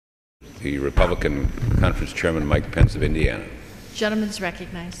the Republican Conference Chairman Mike Pence of Indiana. The gentleman is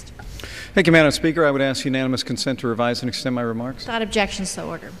recognized. Thank you, Madam Speaker. I would ask unanimous consent to revise and extend my remarks. Without objection, so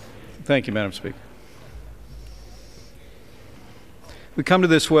ordered. Thank you, Madam Speaker. We come to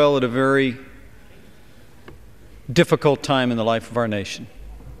this well at a very difficult time in the life of our nation.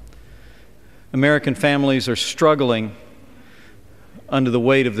 American families are struggling under the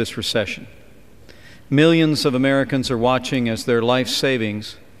weight of this recession. Millions of Americans are watching as their life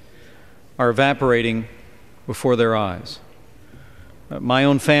savings are evaporating before their eyes. My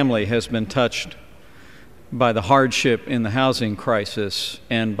own family has been touched by the hardship in the housing crisis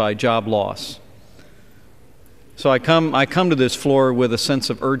and by job loss. So I come to this floor with a sense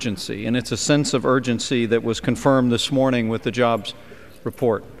of urgency, and it's a sense of urgency that was confirmed this morning with the jobs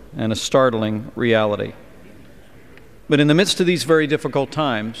report, and a startling reality. But in the midst of these very difficult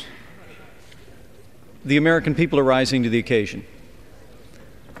times, the American people are rising to the occasion.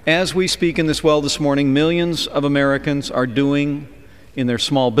 As we speak in this well this morning, millions of Americans are doing in their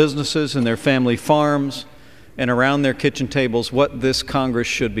small businesses, in their family farms, and around their kitchen tables what this Congress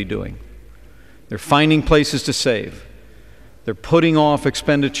should be doing. They're finding places to save. They're putting off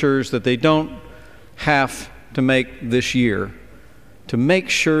expenditures that they don't have to make this year to make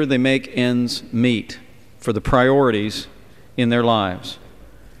sure they make ends meet for the priorities in their lives.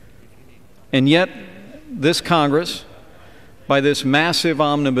 And yet, this Congress, by this massive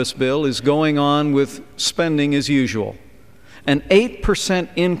omnibus bill, is going on with spending as usual. An 8%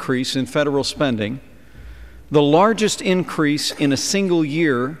 increase in federal spending, the largest increase in a single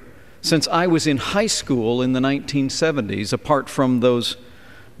year since I was in high school in the 1970s, apart from those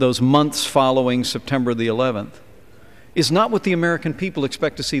months following September the 11th, is not what the American people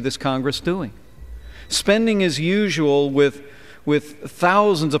expect to see this Congress doing. Spending as usual with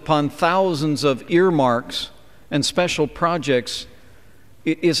thousands upon thousands of earmarks and special projects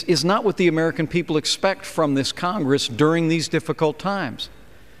is not what the American people expect from this Congress during these difficult times.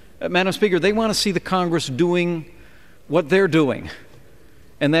 Madam Speaker, they want to see the Congress doing what they're doing,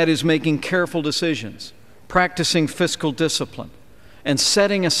 and that is making careful decisions, practicing fiscal discipline, and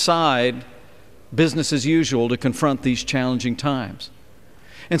setting aside business as usual to confront these challenging times.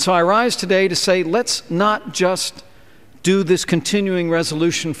 And so I rise today to say, let's not just do this continuing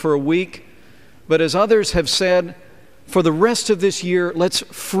resolution for a week, but as others have said, for the rest of this year, let's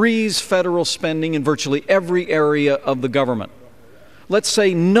freeze federal spending in virtually every area of the government. Let's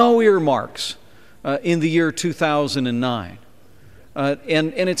say no earmarks in the year 2009. And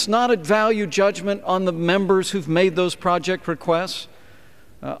it's not a value judgment on the members who've made those project requests.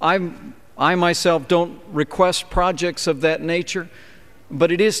 I myself don't request projects of that nature, but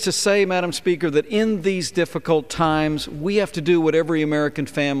it is to say, Madam Speaker, that in these difficult times, we have to do what every American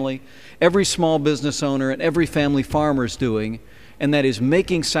family, every small business owner, and every family farmer is doing, and that is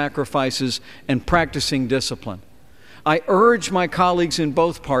making sacrifices and practicing discipline. I urge my colleagues in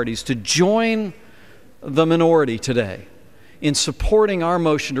both parties to join the minority today in supporting our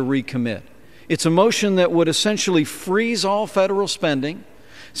motion to recommit. It's a motion that would essentially freeze all federal spending,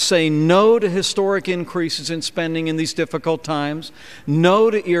 say no to historic increases in spending in these difficult times,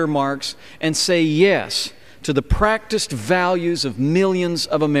 no to earmarks, and say yes to the practiced values of millions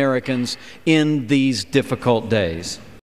of Americans in these difficult days.